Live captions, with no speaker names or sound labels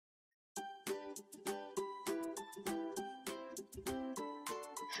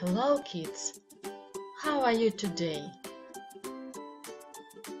Hello kids! How are you today?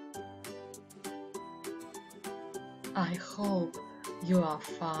 I hope you are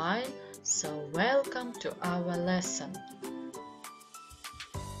fine, so welcome to our lesson.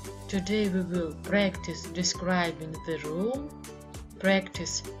 Today we will practice describing the room,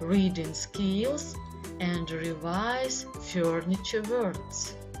 practice reading skills and revise furniture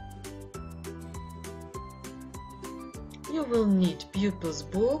words. You will need Pupil's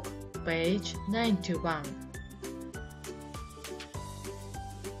book, page 91.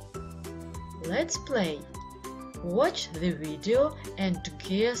 Let's play. Watch the video and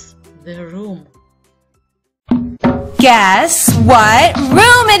guess the room. Guess what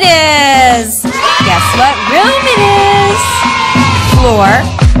room it is? Guess what room it is? Floor,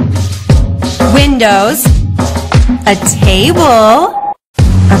 windows, a table,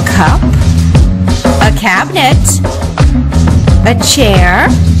 a cup, a cabinet, a chair,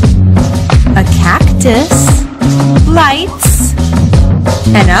 a cactus, lights,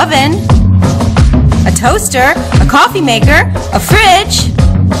 an oven, a toaster, a coffee maker, a fridge.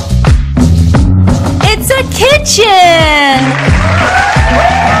 It's a kitchen!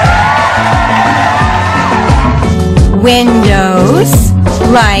 Windows,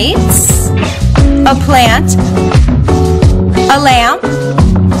 lights, a plant, a lamp,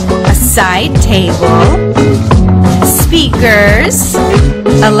 a side table, speakers,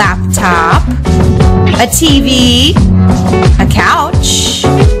 a laptop, a TV, a couch,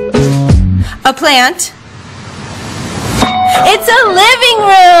 a plant. It's a living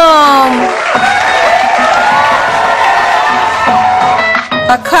room!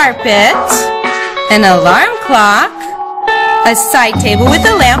 A carpet, an alarm clock, a side table with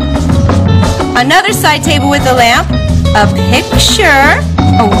a lamp, another side table with a lamp, a picture,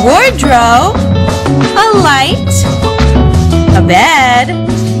 a wardrobe, a light, a bed.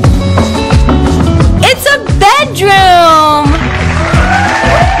 It's a bedroom!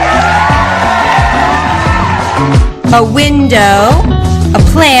 A window, a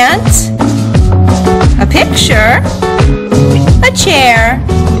plant, a picture, a chair,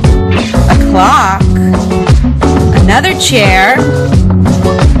 a clock, another chair,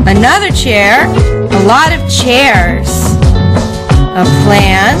 a lot of chairs, a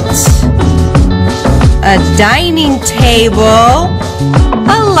plant, a dining table,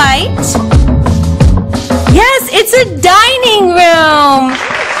 a light. Yes, it's a dining room!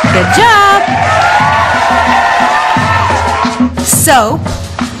 Good job! Soap,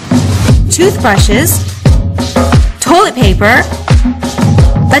 toothbrushes, toilet paper,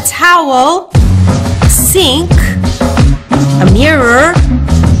 a towel, a sink, a mirror,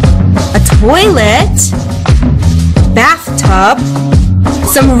 a toilet, bathtub,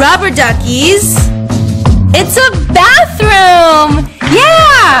 some rubber duckies. It's a bathroom!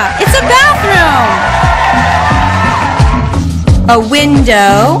 Yeah, it's a bathroom! A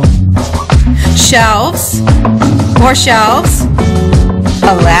window, shelves, more shelves,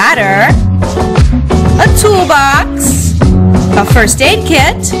 a ladder, a toolbox, a first aid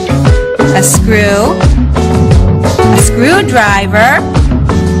kit, a screwdriver,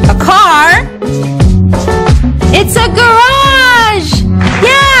 a car. It's a garage!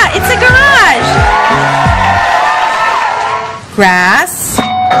 Yeah, it's a garage! Grass,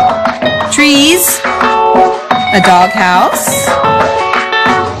 trees, a doghouse,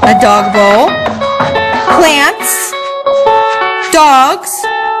 a dog bowl, plants, dogs,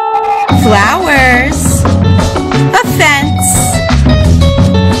 flowers, a fence.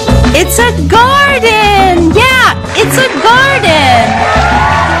 It's a garden! Yeah, it's a garden!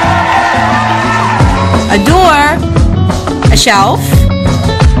 A door, a shelf,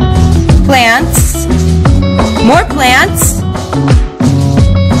 plants, more plants.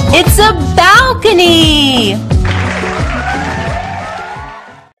 It's a balcony!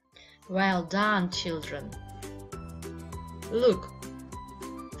 Well done, children. Look,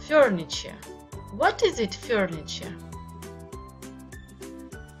 furniture. What is it, furniture?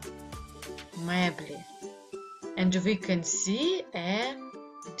 Мебли. And we can see a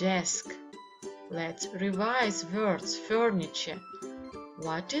desk. Let's revise words. Furniture.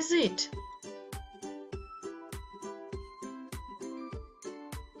 What is it?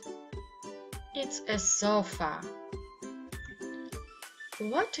 It's a sofa.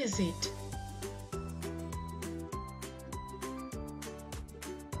 What is it?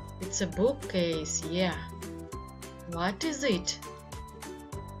 It's a bookcase, yeah. What is it?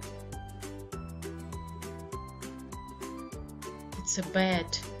 It's a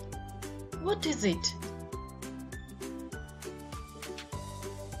bed. What is it?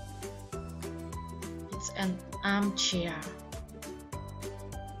 It's an armchair.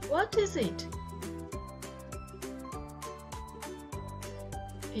 What is it?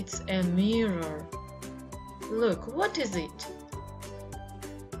 It's a mirror. Look, what is it?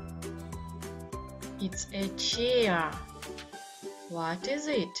 It's a chair. What is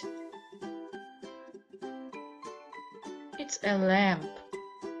it? It's a lamp.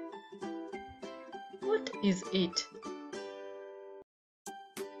 What is it?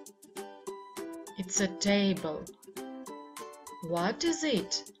 It's a table. What is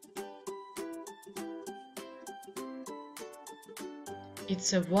it?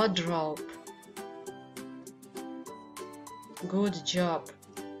 It's a wardrobe. Good job.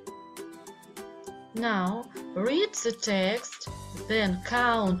 Now read the text, then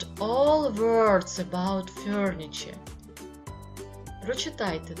count all words about furniture.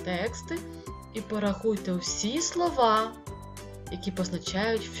 Прочитайте тексти і порахуйте всі слова, які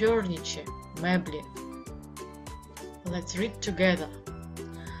позначають furniture – меблі. Let's read together.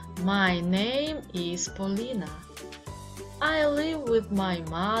 My name is Polina. I live with my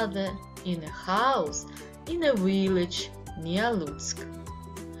mother in a house in a village near Lutsk.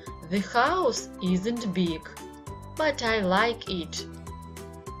 The house isn't big, but I like it.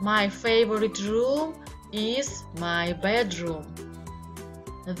 My favorite room is my bedroom.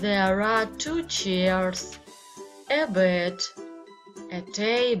 There are 2 chairs, a bed, a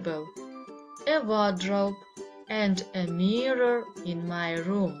table, a wardrobe, and a mirror in my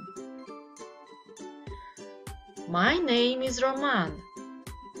room. My name is Roman.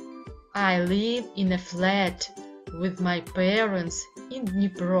 I live in a flat with my parents in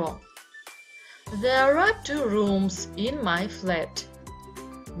Dnipro. There are 2 rooms in my flat.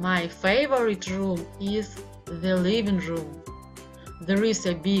 My favorite room is the living room. There is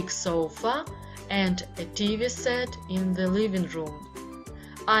a big sofa and a TV set in the living room.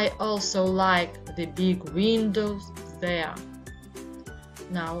 I also like the big windows there.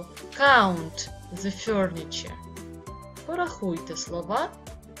 Now count the furniture. Порахуйте слова,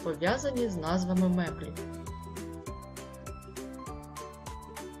 пов'язані з назвами меблів.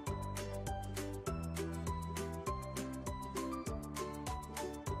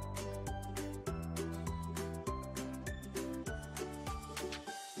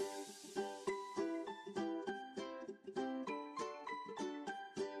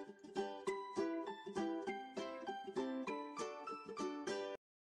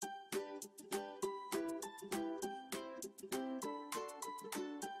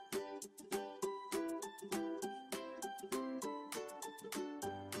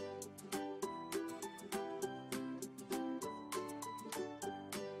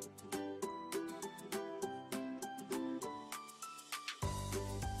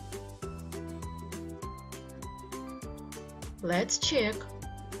 Let's check.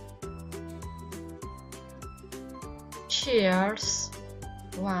 Chairs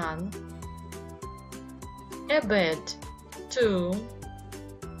 1, a bed 2,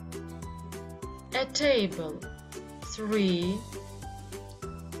 a table 3,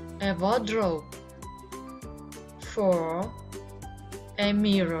 a wardrobe 4, a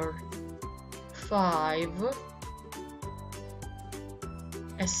mirror 5,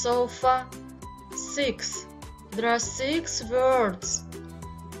 a sofa 6. There are 6 words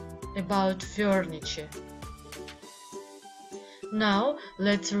about furniture. Now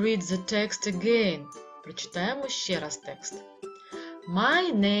let's read the text again. Прочитаємо ще раз текст.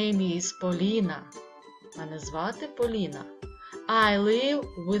 My name is Polina. Мене звати Поліна. I live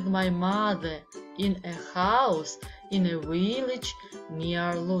with my mother in a house in a village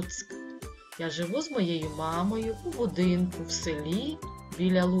near Lutsk. Я живу з моєю мамою у будинку в селі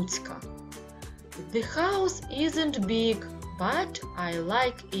біля Луцька. The house isn't big, but I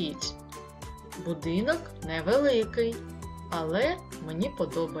like it. Будинок невеликий, але мені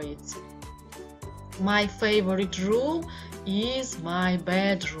подобається. My favorite room is my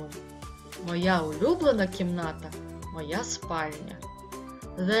bedroom. Моя улюблена кімната – моя спальня.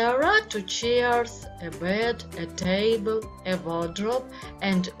 There are 2 chairs, a bed, a table, a wardrobe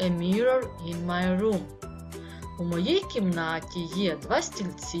and a mirror in my room. У моїй кімнаті є 2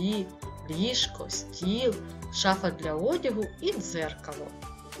 стільці, ліжко, стіл, шафа для одягу і дзеркало.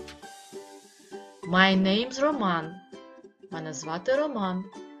 My name's Roman. Мене звати Роман.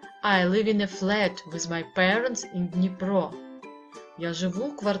 I live in a flat with my parents in Dnipro. Я живу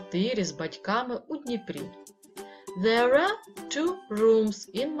в квартирі з батьками у Дніпрі. There are 2 rooms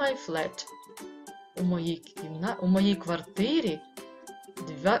in my flat. У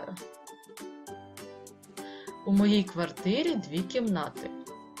моїй квартирі 2 кімнати.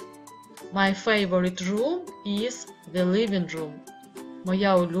 My favorite room is the living room.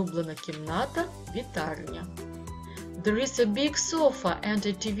 Моя улюблена кімната – вітальня. There is a big sofa and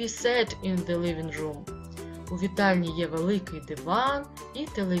a TV set in the living room. У вітальні є великий диван і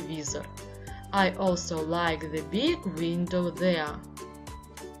телевізор. I also like the big window there.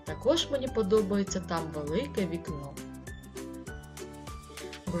 Також мені подобається там велике вікно.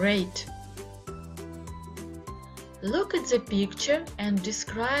 Great. Look at the picture and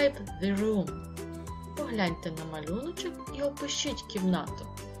describe the room. Погляньте на малюночок і опишіть кімнату.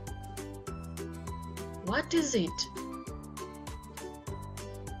 What is it?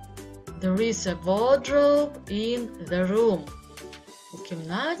 There is a wardrobe in the room. У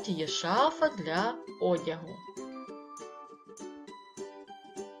кімнаті є шафа для одягу.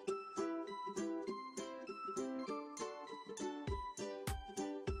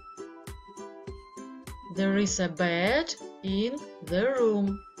 There is a bed in the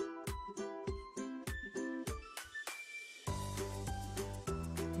room.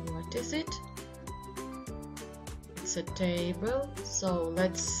 What is it? It's a table, so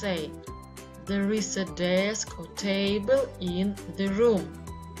let's say there is a desk or table in the room.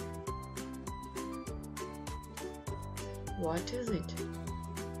 What is it?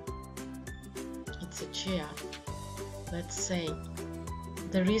 It's a chair. Let's say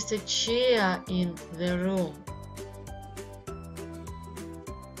there is a chair in the room.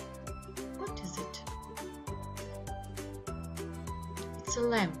 What is it? It's a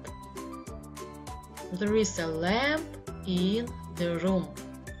lamp. There is a lamp in the room.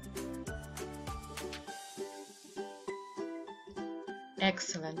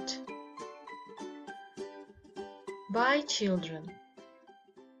 Excellent. Bye, children.